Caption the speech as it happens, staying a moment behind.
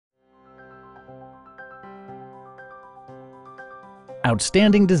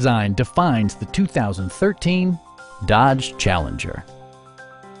Outstanding design defines the 2013 Dodge Challenger.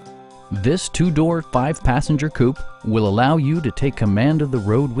 This two-door, five-passenger coupe will allow you to take command of the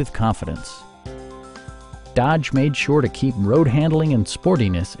road with confidence. Dodge made sure to keep road handling and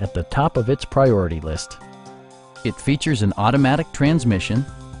sportiness at the top of its priority list. It features an automatic transmission,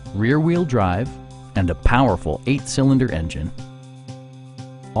 rear-wheel drive, and a powerful 8-cylinder engine.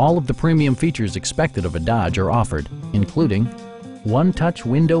 All of the premium features expected of a Dodge are offered, including one-touch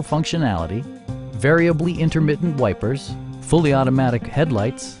window functionality, variably intermittent wipers, fully automatic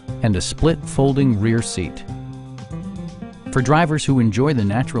headlights, and a split folding rear seat. For drivers who enjoy the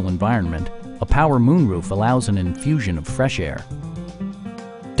natural environment, a power moonroof allows an infusion of fresh air.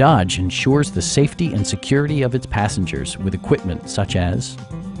 Dodge ensures the safety and security of its passengers with equipment such as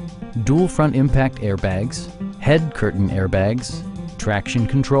dual front impact airbags, head curtain airbags, traction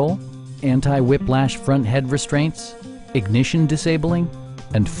control, anti-whiplash front head restraints, ignition disabling,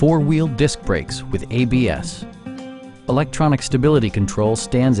 and four-wheel disc brakes with ABS. Electronic stability control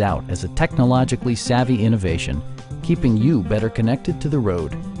stands out as a technologically savvy innovation, keeping you better connected to the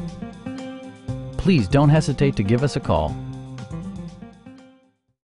road. Please don't hesitate to give us a call.